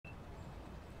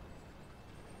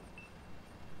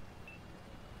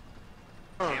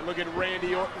And look at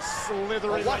Randy Orton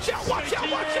slithering. Watch out, watch out,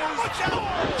 watch out, watch out!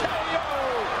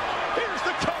 KO! Here's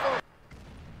the cover.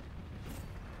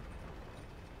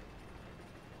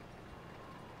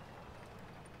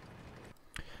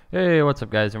 Hey, what's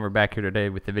up guys, and we're back here today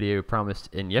with the video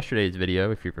promised in yesterday's video.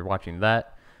 If you're watching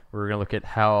that, we're going to look at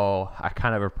how I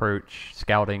kind of approach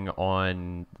scouting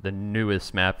on the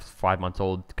newest map, 5 months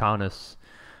old, Kaunas.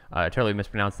 I totally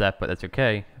mispronounced that, but that's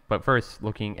okay. But first,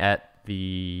 looking at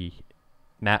the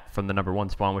map from the number 1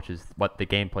 spawn, which is what the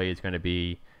gameplay is going to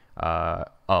be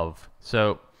of.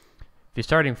 So, if you're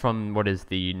starting from what is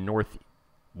the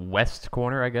northwest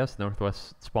corner, I guess,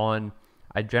 northwest spawn,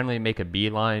 I generally make a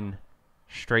beeline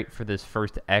straight for this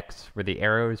first X where the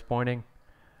arrow is pointing,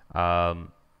 and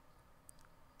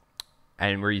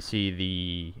where you see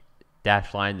the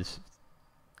dash lines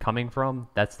coming from,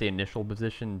 that's the initial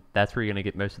position. That's where you're going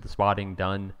to get most of the spotting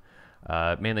done,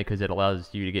 mainly because it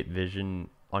allows you to get vision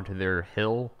onto their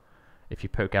hill if you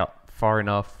poke out far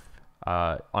enough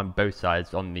on both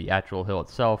sides, on the actual hill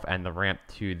itself and the ramp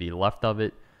to the left of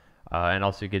it, and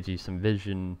also gives you some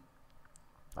vision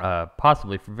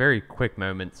possibly for very quick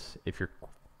moments if you're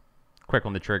quick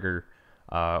on the trigger,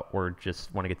 or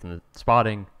just want to get some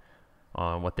spotting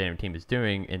on what the enemy team is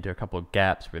doing into a couple of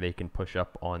gaps where they can push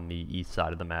up on the east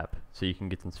side of the map. So you can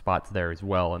get some spots there as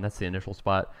well, and that's the initial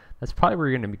spot. That's probably where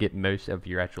you're going to get most of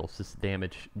your actual assist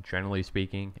damage, generally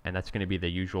speaking, and that's going to be the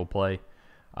usual play.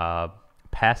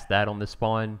 Past that on this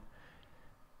spawn,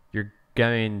 you're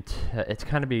going to, it's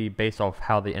kind of be based off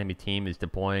how the enemy team is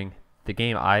deploying. The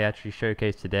game I actually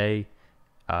showcased today,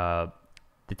 the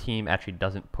team actually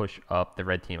doesn't push up, the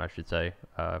red team I should say,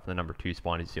 for the number 2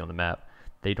 spawn you see on the map.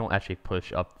 They don't actually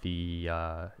push up the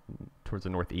towards the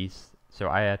northeast. So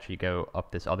I actually go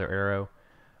up this other arrow,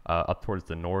 up towards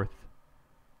the north,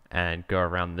 and go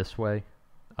around this way,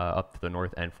 up to the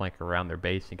north, and flank around their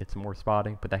base and get some more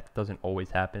spotting. But that doesn't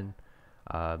always happen.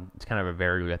 It's kind of a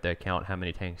variable. You have to account how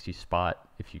many tanks you spot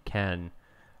if you can,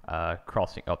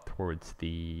 crossing up towards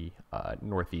the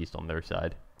northeast on their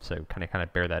side. So kind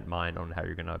of bear that in mind on how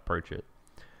you're going to approach it.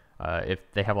 If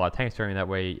they have a lot of tanks turning that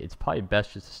way, it's probably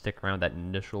best just to stick around that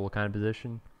initial kind of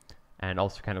position, and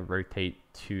also kind of rotate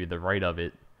to the right of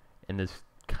it in this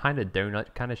kind of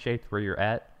donut kind of shape where you're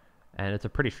at. And it's a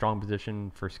pretty strong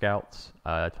position for scouts.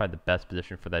 It's probably the best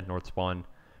position for that north spawn,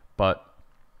 but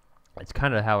it's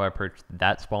kind of how I approach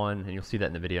that spawn, and you'll see that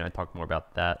in the video, and I talk more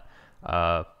about that.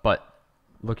 But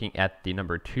looking at the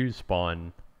number 2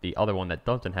 spawn, the other one that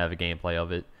doesn't have a gameplay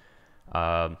of it,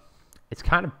 it's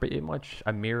kind of pretty much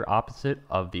a mirror opposite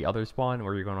of the other spawn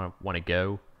where you're going to want to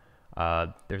go.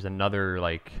 There's another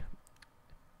like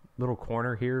little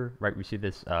corner here, right? We see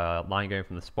this line going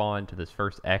from the spawn to this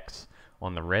first X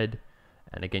on the red,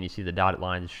 and again you see the dotted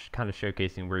lines kind of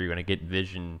showcasing where you're going to get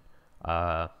vision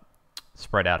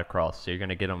spread out across. So you're going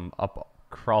to get them up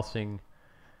crossing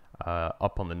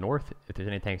up on the north if there's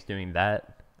any tanks doing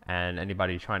that, and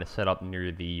anybody trying to set up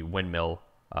near the windmill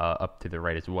up to the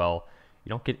right as well. You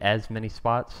don't get as many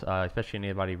spots, especially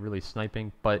anybody really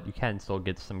sniping, but you can still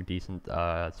get some decent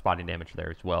spotting damage there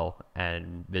as well,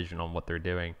 and vision on what they're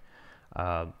doing.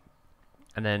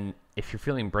 And then if you're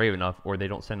feeling brave enough, or they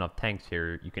don't send enough tanks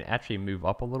here, you can actually move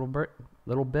up a little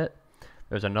bit.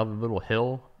 There's another little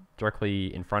hill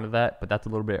directly in front of that, but that's a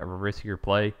little bit of a riskier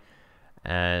play,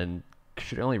 and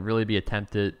should only really be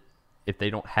attempted if they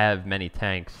don't have many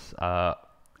tanks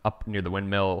up near the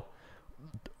windmill,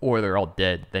 or they're all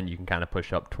dead. Then you can kind of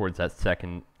push up towards that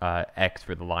second X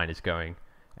where the line is going,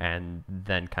 and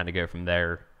then kind of go from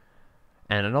there.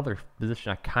 And another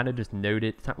position I kind of just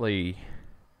noted, it's not really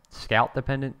scout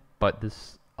dependent, but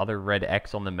this other red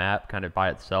X on the map kind of by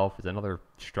itself is another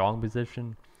strong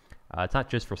position. It's not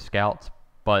just for scouts,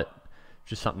 but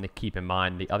just something to keep in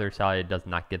mind. The other side does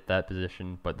not get that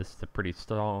position, but this is a pretty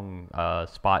strong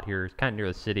spot here. It's kind of near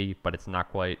the city, but it's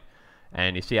not quite.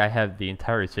 And you see I have the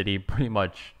entire city pretty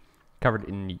much covered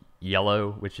in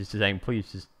yellow, which is saying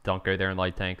please just don't go there in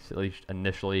light tanks, at least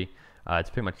initially. It's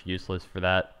pretty much useless for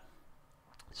that.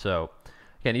 So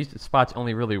again, these spots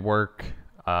only really work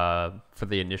for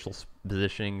the initial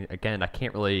positioning. Again, I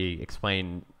can't really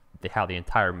explain how the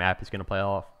entire map is going to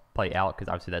play out, because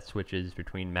obviously that switches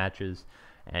between matches,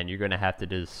 and you're going to have to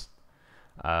just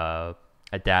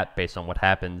adapt based on what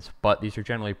happens. But these are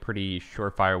generally pretty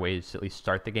surefire ways to at least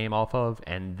start the game off of,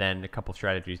 and then a couple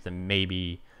strategies to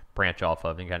maybe branch off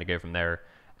of and kind of go from there.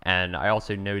 And I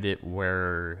also noted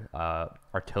where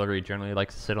artillery generally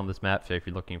likes to sit on this map. So if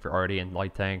you're looking for arty and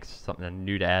light tanks, something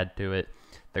new to add to it,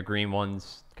 the green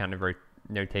ones kind of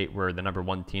notate where the number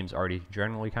 1 teams already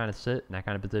generally kind of sit in that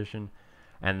kind of position.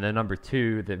 And then number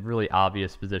 2, the really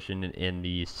obvious position in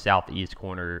the southeast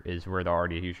corner is where the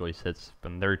Artie usually sits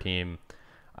from their team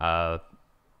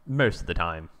most of the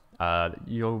time.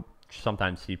 You'll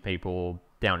sometimes see people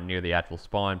down near the actual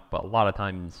spawn, but a lot of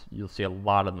times you'll see a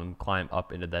lot of them climb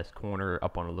up into this corner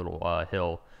up on a little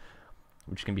hill,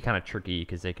 which can be kind of tricky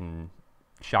because they can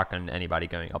shotgun anybody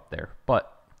going up there.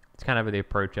 But it's kind of the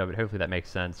approach of it. Hopefully that makes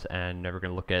sense. And now we're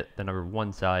going to look at the number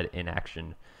 1 side in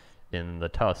action in the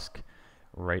Tusk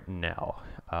right now.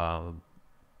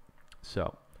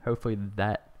 So hopefully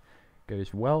that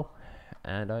goes well.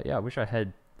 And yeah, I wish I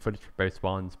had footage for both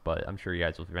spawns, but I'm sure you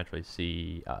guys will eventually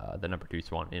see the number 2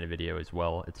 spawn in a video as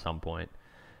well at some point.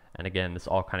 And again, this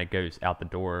all kind of goes out the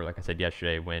door, like I said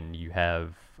yesterday, when you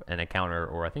have an encounter,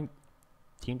 or I think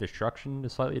team destruction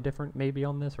is slightly different maybe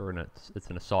on this, or it's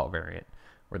an assault variant,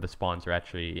 where the spawns are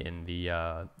actually in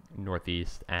the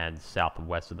northeast and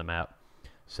southwest of the map.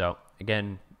 So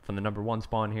again, from the number 1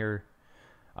 spawn here,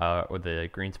 or the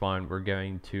green spawn, we're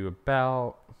going to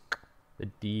about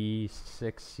the D6,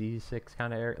 C6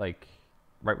 kind of area, like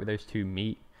right where those 2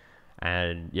 meet.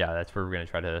 And yeah, that's where we're going to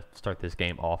try to start this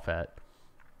game off at.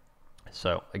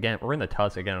 So again, we're in the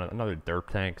Tusk, again, another derp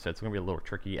tank, so it's going to be a little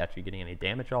tricky actually getting any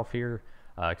damage off here,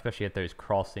 especially at those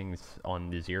crossings on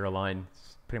the 0 line.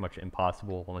 It's pretty much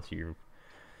impossible unless you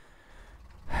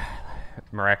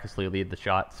miraculously lead the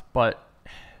shots, but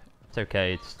it's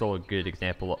okay. It's still a good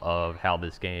example of how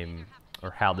this game, or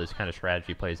how this kind of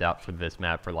strategy plays out for this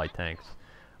map for light tanks.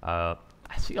 I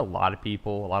see a lot of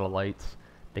people, a lot of lights,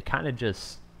 they kind of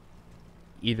just,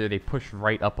 either they push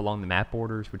right up along the map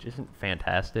borders, which isn't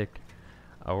fantastic,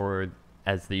 or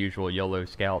as the usual YOLO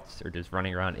scouts are just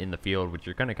running around in the field, which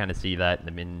you're going to kind of see that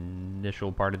in the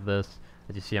initial part of this.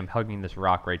 As you see, I'm hugging this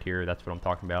rock right here. That's what I'm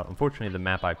talking about. Unfortunately, the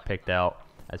map I picked out,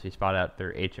 as we spot out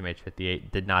their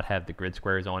HMH58, did not have the grid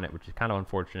squares on it, which is kind of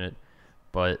unfortunate,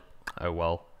 but oh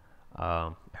well.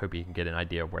 I hope you can get an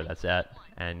idea of where that's at.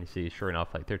 And you see, sure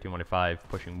enough, like 1315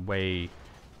 pushing way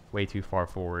too far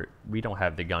forward. We don't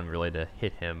have the gun really to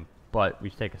hit him, but we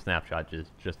should take a snapshot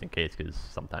just in case, because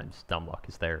sometimes dumb luck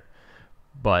is there.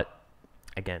 But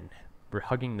again, we're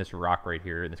hugging this rock right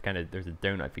here, and there's a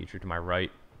donut feature to my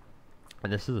right,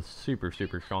 and this is a super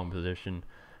strong position.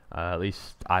 At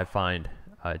least I find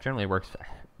it generally works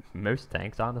most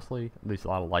tanks, honestly. At least a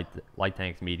lot of light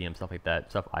tanks, medium, stuff like that,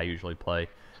 stuff I usually play.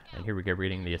 And here we go,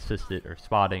 reading the assisted or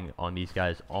spotting on these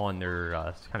guys on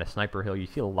their kind of sniper hill. You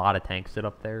see a lot of tanks sit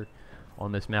up there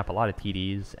on this map, a lot of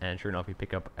TDs, and sure enough, we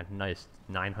pick up a nice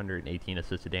 918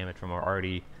 assisted damage from our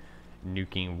already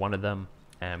nuking one of them.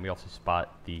 And we also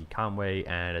spot the Conway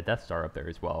and a Death Star up there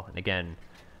as well. And again,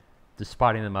 just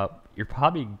spotting them up, you're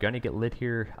probably going to get lit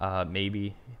here,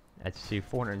 maybe. As you see,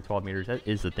 412 meters, that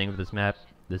is the thing with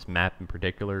this map in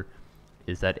particular,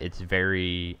 is that it's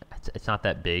not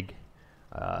that big.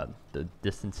 The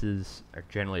distances are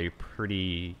generally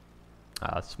pretty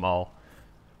small,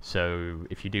 so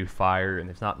if you do fire and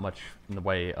there's not much in the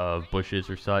way of bushes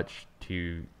or such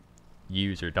to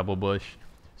use or double bush,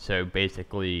 so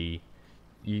basically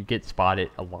you get spotted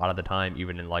a lot of the time,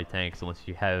 even in light tanks, unless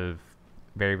you have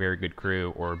very good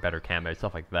crew or better camo,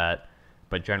 stuff like that.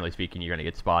 But generally speaking, you're going to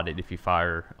get spotted if you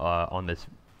fire on this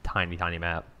tiny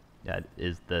map that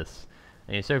is this.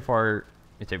 And so far,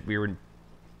 we were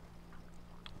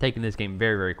taking this game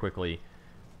very quickly,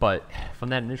 but from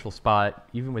that initial spot,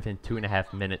 even within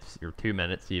 2.5 minutes, or 2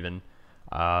 minutes even,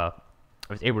 I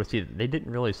was able to see that they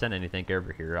didn't really send anything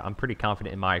over here. I'm pretty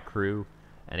confident in my crew,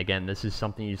 and again, this is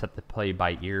something you just have to play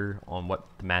by ear on what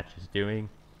the match is doing.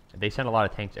 If they send a lot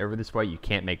of tanks over this way, you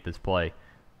can't make this play.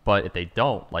 But if they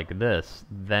don't, like this,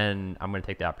 then I'm going to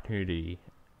take the opportunity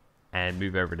and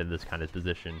move over to this kind of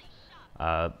position.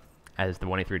 As the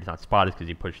 183 does not spot us because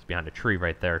he pushes behind a tree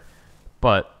right there.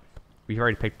 But we've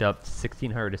already picked up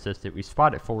 1,600 assisted. We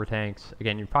spotted 4 tanks.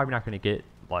 Again, you're probably not going to get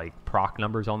like proc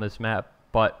numbers on this map,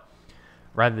 but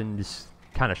rather than just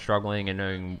kind of struggling and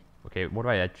knowing, okay, what do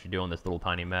I actually do on this little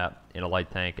tiny map in a light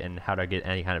tank, and how do I get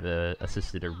any kind of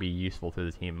assisted or be useful to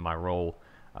the team in my role?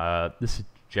 This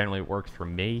generally works for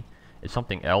me. If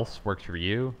something else works for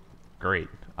you, great.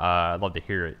 I'd love to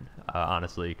hear it,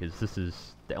 honestly, because this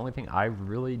is the only thing I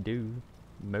really do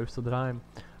most of the time.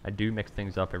 I do mix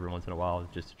things up every once in a while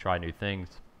just to try new things,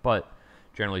 but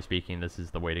generally speaking, this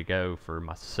is the way to go for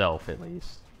myself, at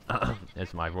least.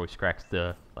 As my voice cracks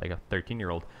to like a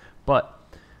 13-year-old. But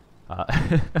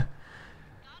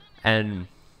and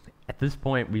at this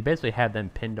point, we basically have them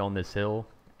pinned on this hill.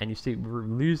 And you see, we're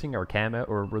losing our camo,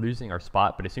 or we're losing our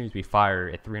spot, but as soon as we fire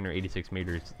at 386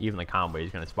 meters, even the Conway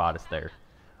is going to spot us there.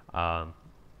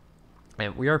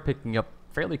 And we are picking up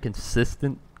fairly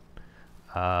consistent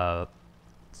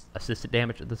assisted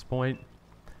damage at this point,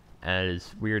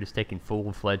 as we are just taking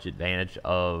full-fledged advantage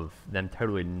of them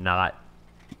totally not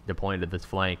deploying to this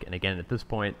flank. And again, at this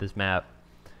point, this map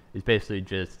is basically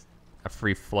just a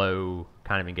free flow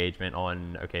kind of engagement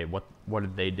on, okay, what are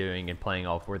they doing and playing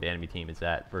off where the enemy team is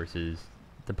at versus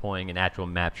deploying an actual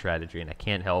map strategy. And I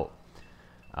can't help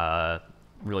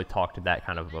really talk to that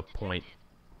kind of a point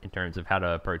in terms of how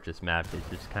to approach this map. It's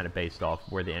just kind of based off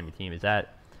where the enemy team is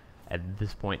at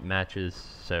this point in matches.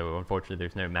 So unfortunately,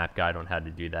 there's no map guide on how to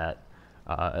do that,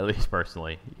 at least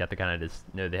personally. You have to kind of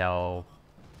just know how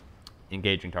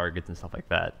engaging targets and stuff like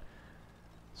that.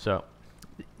 So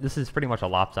this is pretty much a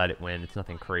lopsided win. It's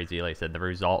nothing crazy. Like I said, the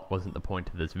result wasn't the point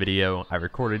of this video. I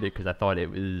recorded it because I thought it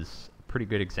was a pretty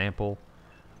good example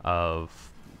of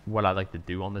what I like to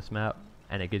do on this map,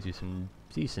 and it gives you some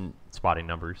decent spotting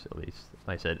numbers, at least.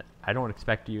 Like I said, I don't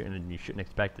expect you, and you shouldn't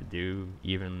expect to do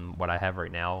even what I have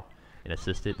right now in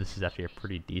assisted. This is actually a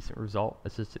pretty decent result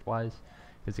assisted wise,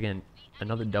 because again,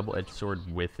 another double-edged sword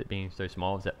with it being so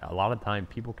small is that a lot of time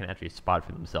people can actually spot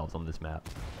for themselves on this map.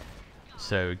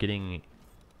 So getting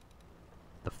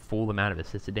the full amount of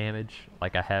assisted damage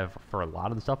like I have for a lot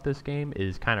of the stuff this game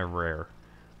is kind of rare.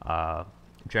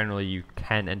 Generally, you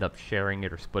can end up sharing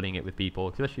it or splitting it with people,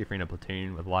 especially if you're in a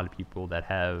platoon with a lot of people that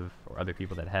have, or other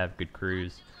people that have good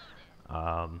crews.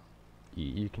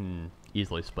 You can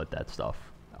easily split that stuff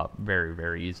up very,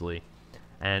 very easily.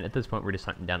 And at this point, we're just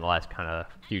hunting down the last kind of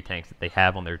few tanks that they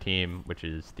have on their team, which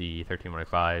is the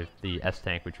 13-105, the S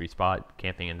tank, which we spot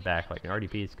camping in the back like an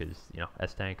RDPs, because, you know,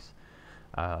 S tanks,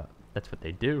 that's what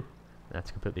they do. That's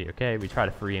completely okay. We try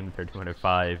to free aim the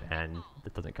 13-105, and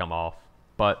it doesn't come off.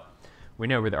 But we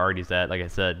know where the RD's at. Like I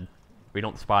said, we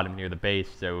don't spot him near the base,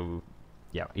 so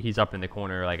yeah, he's up in the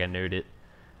corner like I noted.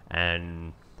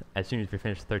 And as soon as we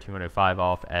finish the 13-105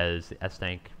 off, as the S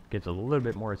tank gives a little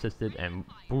bit more assisted, and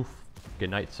poof,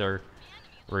 good night, sir.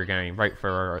 We're going right for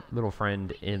our little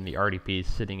friend in the RDP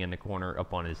sitting in the corner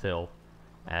up on his hill.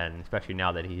 And especially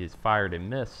now that he has fired and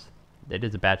missed, it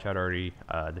is a bad shot already,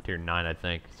 the tier 9 I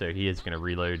think, so he is going to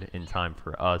reload in time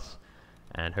for us.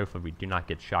 And hopefully we do not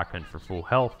get shotgunned for full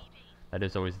health. That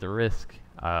is always the risk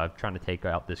of trying to take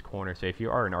out this corner. So if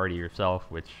you are an RD yourself,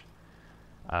 which,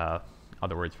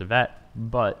 other words for that,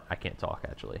 but I can't talk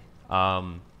actually.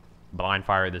 Blind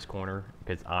fire this corner,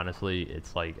 because honestly,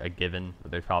 it's like a given.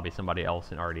 There's probably somebody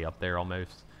else already up there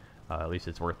almost. At least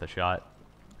it's worth a shot.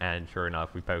 And sure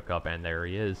enough, we poke up and there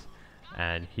he is.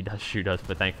 And he does shoot us,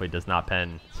 but thankfully does not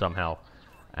pen somehow.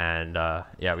 And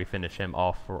yeah, we finish him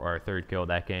off for our 3rd kill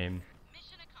that game.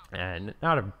 And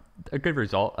not a good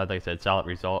result, like I said, solid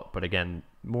result. But again,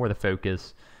 more the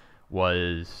focus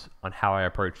was on how I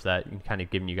approached that, and kind of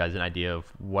giving you guys an idea of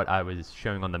what I was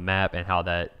showing on the map and how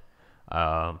that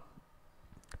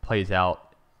plays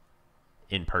out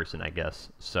in person, I guess.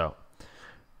 So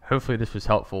hopefully this was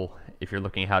helpful if you're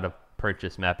looking how to approach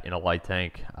this map in a light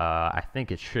tank. I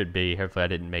think it should be. Hopefully I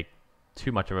didn't make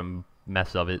too much of a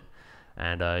mess of it.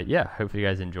 And yeah, hopefully you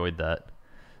guys enjoyed that.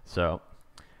 So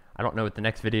I don't know what the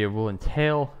next video will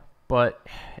entail, but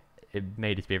it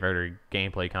may just be a very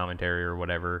gameplay commentary or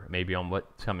whatever, maybe on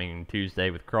what's coming Tuesday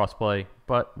with crossplay,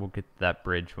 but we'll get to that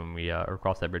bridge when we, or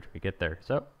cross that bridge when we get there.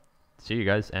 So, see you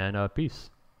guys, and peace.